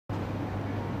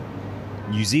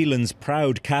New Zealand's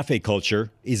proud cafe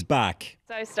culture is back.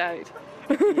 So stoked.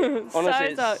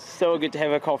 Honestly, it's so good to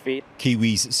have a coffee.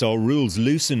 Kiwis saw rules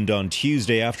loosened on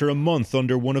Tuesday after a month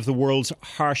under one of the world's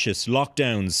harshest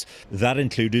lockdowns. That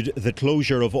included the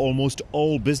closure of almost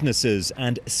all businesses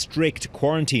and strict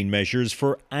quarantine measures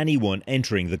for anyone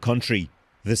entering the country.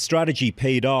 The strategy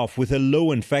paid off with a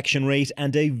low infection rate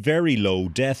and a very low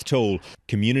death toll.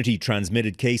 Community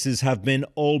transmitted cases have been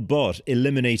all but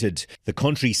eliminated. The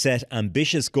country set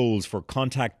ambitious goals for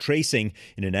contact tracing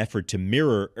in an effort to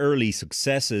mirror early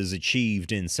successes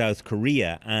achieved in South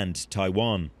Korea and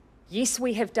Taiwan. Yes,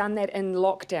 we have done that in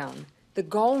lockdown. The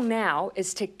goal now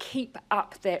is to keep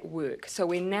up that work. So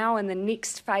we're now in the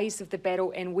next phase of the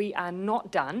battle and we are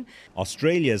not done.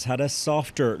 Australia's had a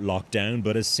softer lockdown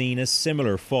but has seen a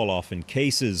similar fall-off in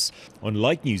cases.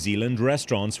 Unlike New Zealand,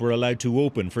 restaurants were allowed to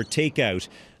open for takeout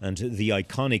and the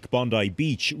iconic Bondi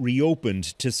Beach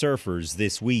reopened to surfers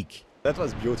this week. That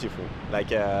was beautiful.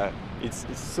 It's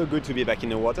so good to be back in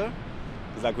the water.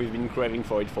 It's like we've been craving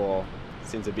for it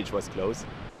since the beach was closed.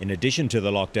 In addition to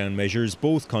the lockdown measures,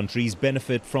 both countries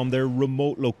benefit from their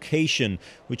remote location,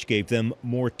 which gave them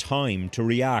more time to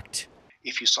react.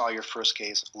 If you saw your first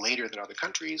case later than other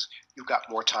countries, you got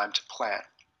more time to plan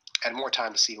and more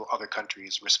time to see how other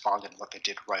countries responded and what they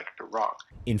did right or wrong.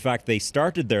 In fact, they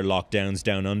started their lockdowns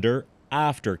down under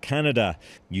after Canada.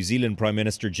 New Zealand Prime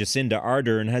Minister Jacinda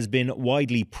Ardern has been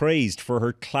widely praised for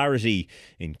her clarity,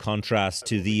 in contrast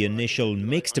to the initial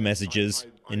mixed messages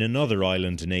in another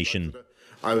island nation.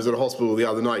 I was at a hospital the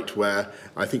other night where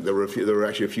I think there were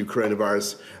actually a few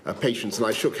coronavirus patients, and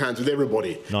I shook hands with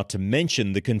everybody. Not to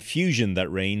mention the confusion that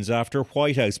reigns after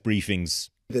White House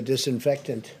briefings. The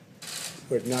disinfectant,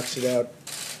 where it knocks it out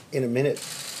in a minute,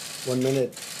 1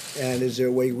 minute, and is there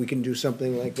a way we can do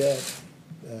something like that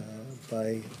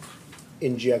by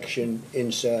injection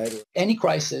inside? Any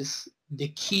crisis, the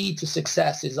key to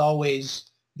success is always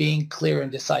being clear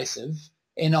and decisive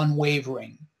and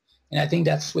unwavering. And I think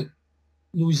that's what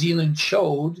New Zealand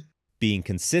showed. Being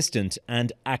consistent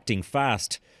and acting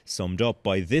fast, summed up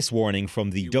by this warning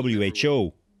from the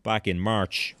WHO back in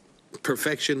March.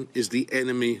 Perfection is the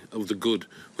enemy of the good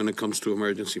when it comes to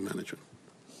emergency management.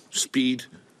 Speed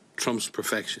trumps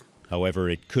perfection. However,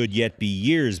 it could yet be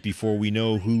years before we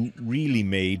know who really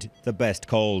made the best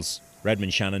calls.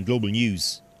 Redmond Shannon, Global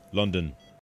News, London.